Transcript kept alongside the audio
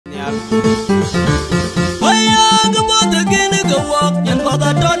nyar Aya ga bo the gin go walk yan bo the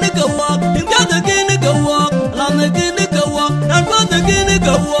don go walk dim ga the gin go walk la me gin go walk nan bo the gin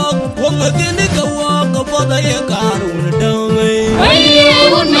go walk wo me gin go walk go bo the ye karun do me Aye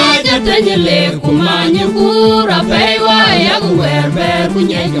un ma jata nyele kumanya kura pewa ya Werribee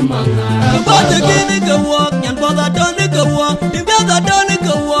kunye jamanga bo the gin go walk yan bo the don go walk dim ga the don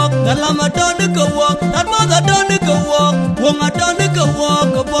go walk la me don go walk nan bo the don go walk wo me don go walk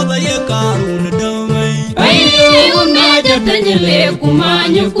go bo the ye karun do me Aye un ma jata nyele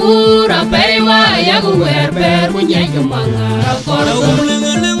kumanya kura pewa ya Werribee kunye jamanga Kora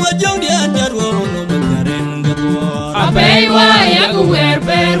umling wa jong dia jarwo no mengaren gatwa Apewa ya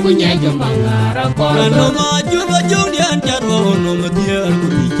Werribee kunye jamanga Kora no maju wa jong dia jarwo no media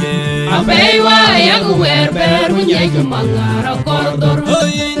kutije Apewa ya Werribee kunye jamanga kordor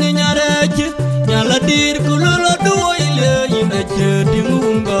Oy ni nyareche nyala dir kulolo duo ile inache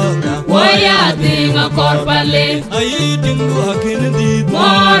dingunga Waya tinga korpale Ayi dingu hakin di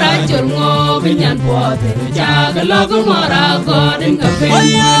Mora churngo binyan pote Jaga logo mora godin kape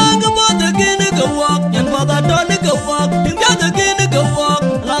Aya ga bota gine ga walk yan bota don ga walk dinga ga gine ga walk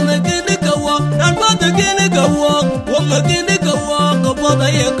la me gine ga walk nan bota gine ga walk wo me gine ga walk ga bota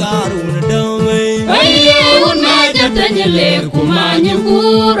ye karun do me Aye un ma jata nyele kumanya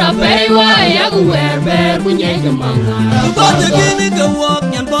kura pewa ya Werribee kunye jamanga Bota gine ga walk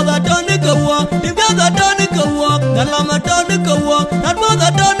yan bota don ga walk dinga ga don ga walk la me don ga walk nan bota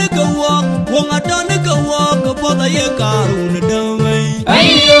don ga walk wo me don ga walk ga bota ye karun do me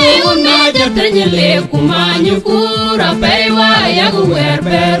Aye un ma jata nyele kumanya kura pewa ya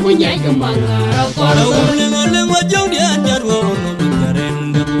Werribee kunye jamanga Kora umling wa jong dia jarwo no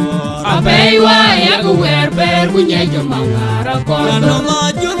mengaren gatwa Apewa ya Werribee kunye jamanga Kora no kordor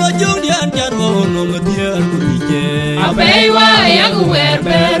maju wa jong dia jarwo no media kutije Apewa ya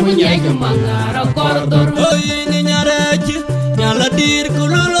Werribee kunye jamanga kordor Oy ni nyareche nyala dir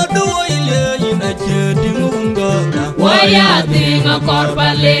kulolo duo ile inache dingunga Waya tinga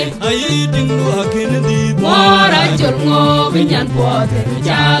korpale Ayi dingu hakin di Mora churngo binyan pote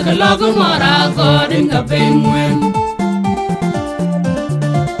Jaga logo mora godin kape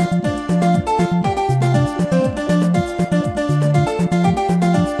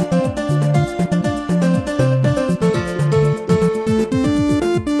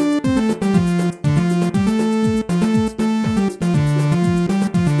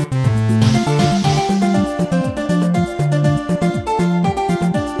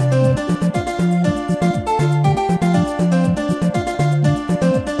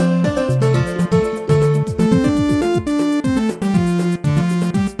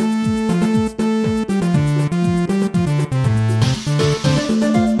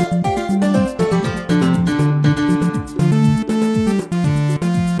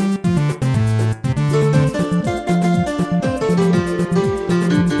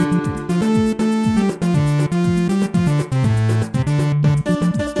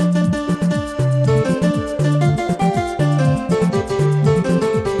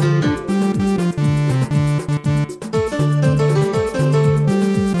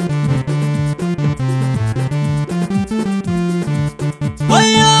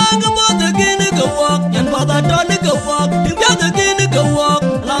Aya ga bota gine ga walk yan bota don ga walk dinga ga gine ga walk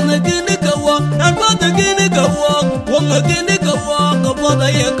la me gine ga walk nan bota gine ga walk wo me gine ga walk ga bota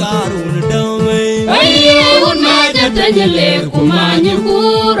ye karun do me Aye un ma jata nyele kumanya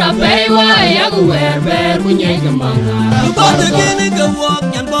kura pewa ya Werribee kunye jamanga Bota gine ga walk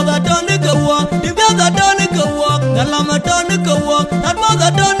yan bota don ga walk dinga ga don ga walk la me don ga walk nan bota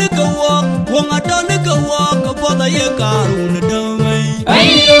don ga walk wo me don ga walk ga bota ye karun do me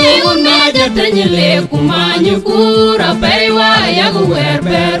Aye un ma jata nyele kumanya kura pewa ya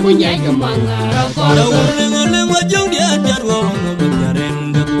Werribee kunye jamanga kordor umling wa jong dia jarwo no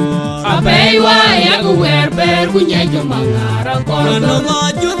mengaren gatwa Apewa ya Werribee kunye jamanga Kora no kordor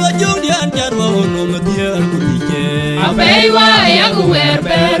maju wa jong dia jarwo no media kutije Apewa ya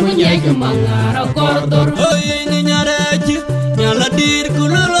Werribee kunye jamanga kordor Oy ni nyareche nyala dir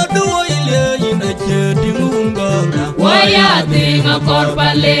kulolo duo ile inache dingunga Waya tinga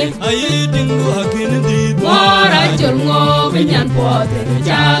korpale Ayi dingu hakin di Mora churngo binyan pote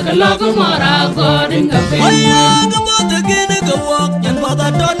Jaga logo mora godin kape Aya ga bota gine ga walk yan bota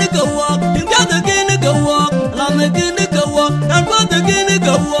don ga walk dinga ga gine ga walk la me gine ga walk nan bota gine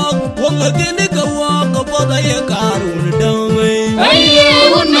ga walk wo me gine ga walk ga bota ye karun do me Aye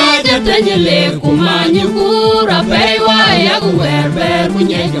un ma jata nyele kumanya kura pewa ya Werribee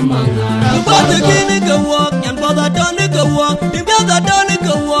kunye jamanga Bota gine ga walk yan bota don ga walk dinga ga don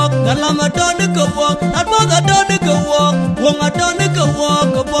ga walk la me don ga walk nan bota don ga walk wo Wong adon ka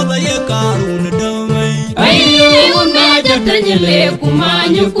walk boda ye karun damai Ay un ma jatanyele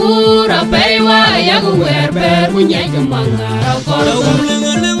kumanyu kura paywa yagu werber kunyek mangara kordo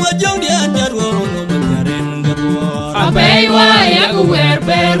Lenga jong dia jarwo no manyaren gatwa Apaywa yagu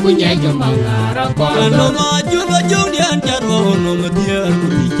werber kunyek mangara kordo No ma jong dia jarwo no madiar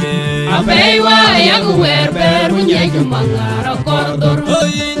kuje Apaywa yagu werber kunyek mangara kordo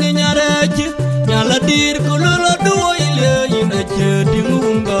Oy ni nyarechi nyala dir kulolo duoile ina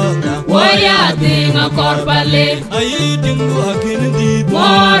chedingunga Waya tinga korbale Ay dingu akin di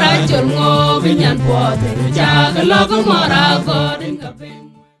Mora chulngo binyan pote Jaga logo mora kodin kapin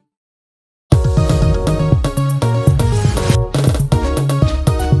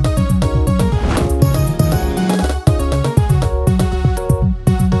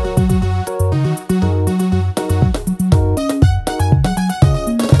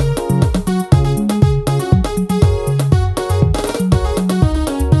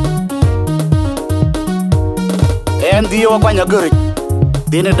Dio kwanya gerik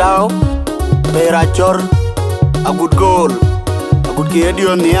dine daw bera chor agut gol agut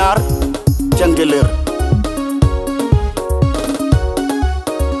kedio niar changeler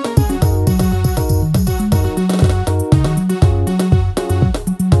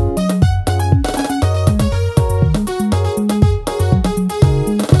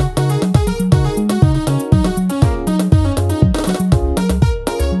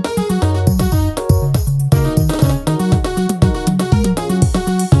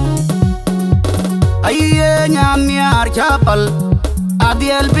chapal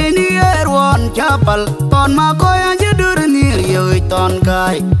adiel binier won chapal ton ma ko anjedur nir yo ton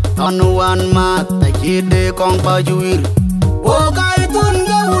kai ton wan ma ta kide kong pa juir o kai tun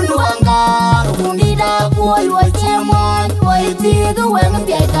ga un wangkar undi da koi wa chemon wai ti ga wen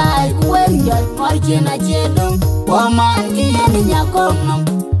te kai wen yat mar chena chedum wa man ki ni nya kong nam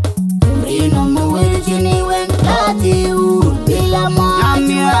rino mo wel chini wen ta ti u bila ma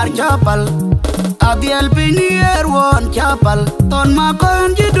amiar chapal Adiel binier won chapal ton ma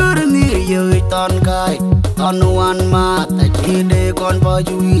kon jidur ni yo ton kai ton wan ma ta chide kon pa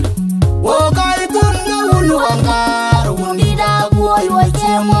juir wo kai tun ga un wangkar undi da boy wa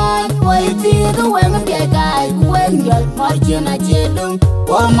chemon wai ti ga wen te kai wen yat mar chena chedum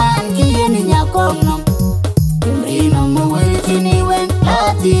wa man ki ni nya kong nam rino mo wel chini wen la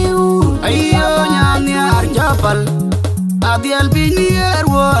ti u ayo nya ni ar chapal Adiel binier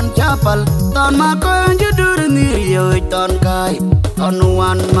won chapal ton ma kon judur ni yo ton kai ton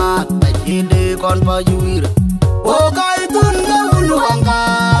wan ma ta chide kon pa juir o kai tun ga un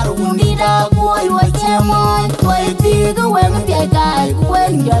wangkar undi da boy wa chemon wai ti ga wen te kai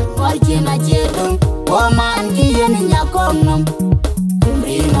wen yat mar chena chedum wa man ki ni nya kong nam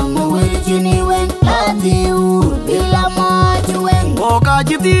rino mo wel chini wen la ti u bila mo chwen o ka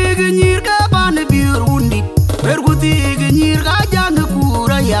chiti ga nyir ka ban biur undi Werribee ga nyir ga jang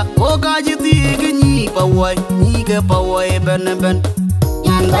kura ya o ga jiti ga nyi pawai ni ga pawai ben ben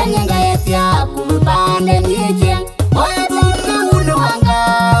yan ban ga ya ku bande ni jen o ya tun ga un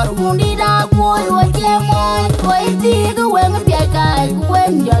hangar undi da koi wa chemon koi ti ga wen te kai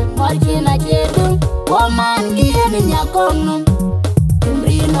wen yal mar chena chedum o man gi ni nya kong num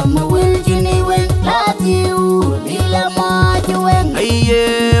rino mo wil chini wen la ti u dila ma chwen aye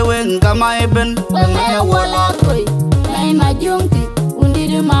wen ga mai ben wen ya wala koi nai ma jungti undi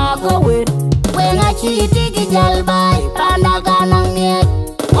de ma ko wen wen a chi ti gi jal bai panda kanang ne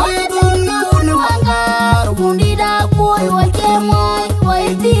o ya tun ga un hangar undi da koi wa chemon koi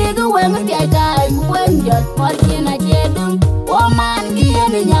ti ga wen te kai wen yal mar chena chedum o man gi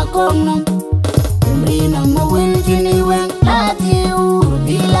ni nya kong num rino mo wil chini wen la ti u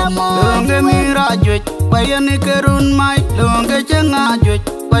dila mo longe mira joj bayani kerun mai longe chenga joj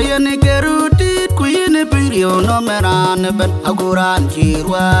bayani kerutit kuyine pirio no meran ben aguran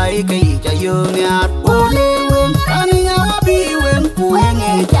chirwai kai chayunyar uli wen aniya bi wen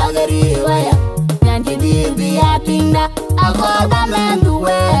kuenge chagari waya nyanti di biya tinda agoda mendu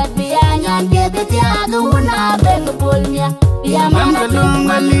wet biya nyanti di aguna ben pulnya biya mana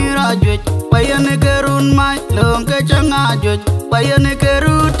longe mira joj bayani kerun mai longe chenga joj bayani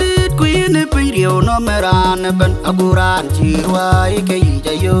kerutit kuyine pirio no meran ben aguran chirwai kai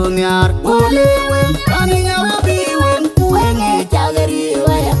chayunyar uli wen aniya bi wen kuenge chagari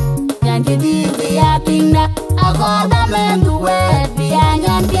waya nyanti di biya tinda agoda mendu wet biya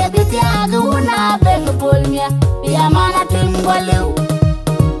nyanti di aguna ben pulnya biya mana timbalew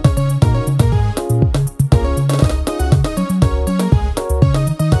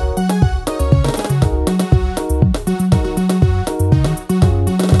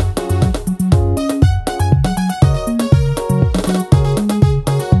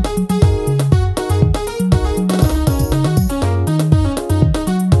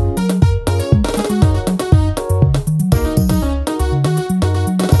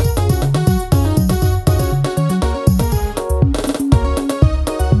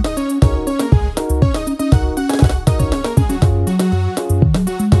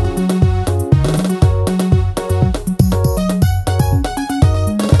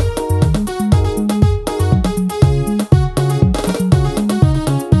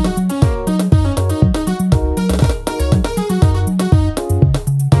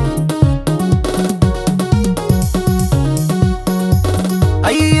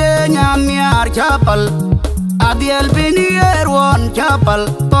chapal Adiel bini erwan chapal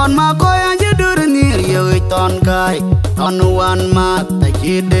Ton ma koyan jedur nir yoy ton kai Ton wan ma ta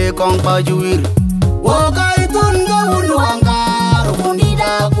chide kong pa juir Wokai tun ga unwangkar Undi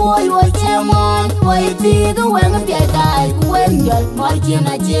da koi wai chemon Wai tiga weng tiai kai Wen jol mar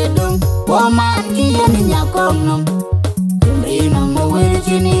chena chedung Waman kian nyakong nom Rina mo wel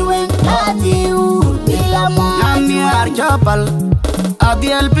chini weng Lati uru bila mo Nyamiar chapal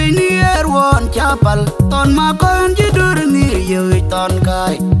Adiel bini erwan chapal Ton ma koyan jedur nir yoy ton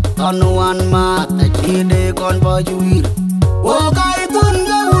kai Ton wan ma ta chide kon pa juir Wokai tun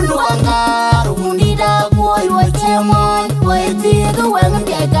ga unwangkar Undi da koi wai chemon Wai tiga weng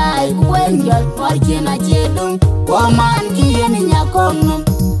tiai kai Wen jol mar chena chedung Waman kian nyakong nom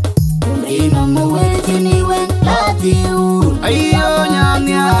Rina mo wel chini weng Lati uru Ayo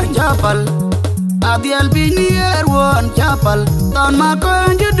nyamiar chapal Adiel bini erwan chapal Ton ma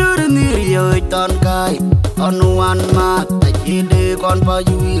koyan jedur nir yoy ton kai Ton wan ma ta chide kon pa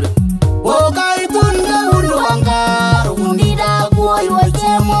juir Wokai tun ga unwangkar Undi da koi wai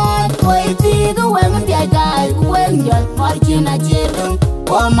chemon Wai tiga weng tiai kai Wen jol mar chena chedung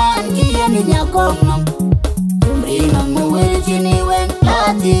Waman kian nyakong nom Rina mo wel chini weng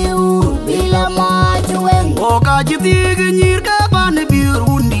Lati uru bila mo chuweng Woka jitiga nyir ka pan biur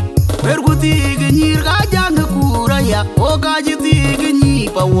undi Bergu tiga nyir ka jang kuraya Woka jitiga nyi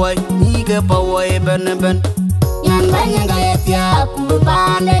pawai Nyi ke pawai ben ben Yan banyang gaya tiap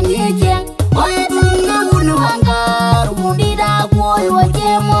Kupanda nyi jeng Wai tungga unwangkar Undi da koi wai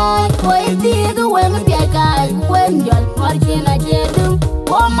chemon Wai tiga weng tiai kai Wen jol mar chena chedung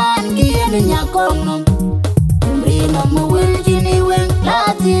Waman kian nyakong nom Rina mo wel chini weng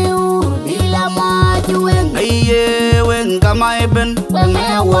Lati uru bila mo chuweng Aye weng kamay ben Weng me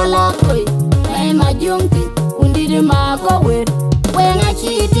wala koi Me majungti Undi di ma kawit Weng a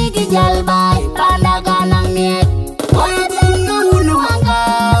chiti ki jalbay Panda ganang miet Wai tungga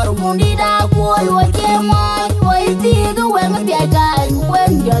unwangkar Undi da koi wai chemon Wai tiga weng tiai kai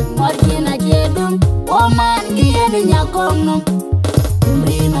Wen jol mar chena chedung Waman kian nyakong nom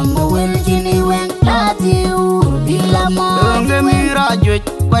Rina mo wel chini weng Lati uru bila mo Lungge mira juj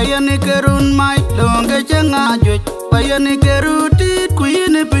Bayani kerun mai Lungge cenga juj Bayani kerutit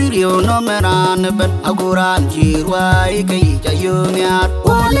Kuyini pirio no meran ben Aguran chirwai Kei chayo miar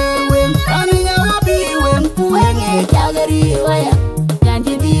Wale weng Kaninya wabi weng Wenge chagari waya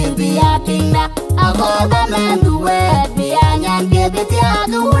Janji dir biya tingda Ako da mentu wet Biya nyan bebe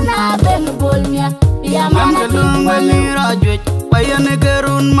tiaga Una ben bolnya Biya mana tinggal Bayani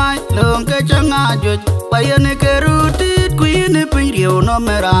kerun mai Lungge cenga juj Bayani kerutit Kuyini pirio no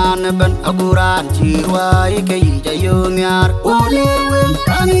meran ben Aguran chirwai Kei chayo miar Wale weng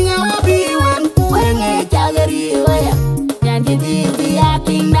Kaninya wabi weng Wenge chagari waya Janji dir biya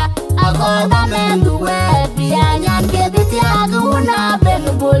tingda Ako da mentu wet Biya nyan bebe tiaga Una ben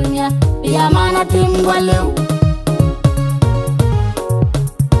bolnya Biya mana tinggal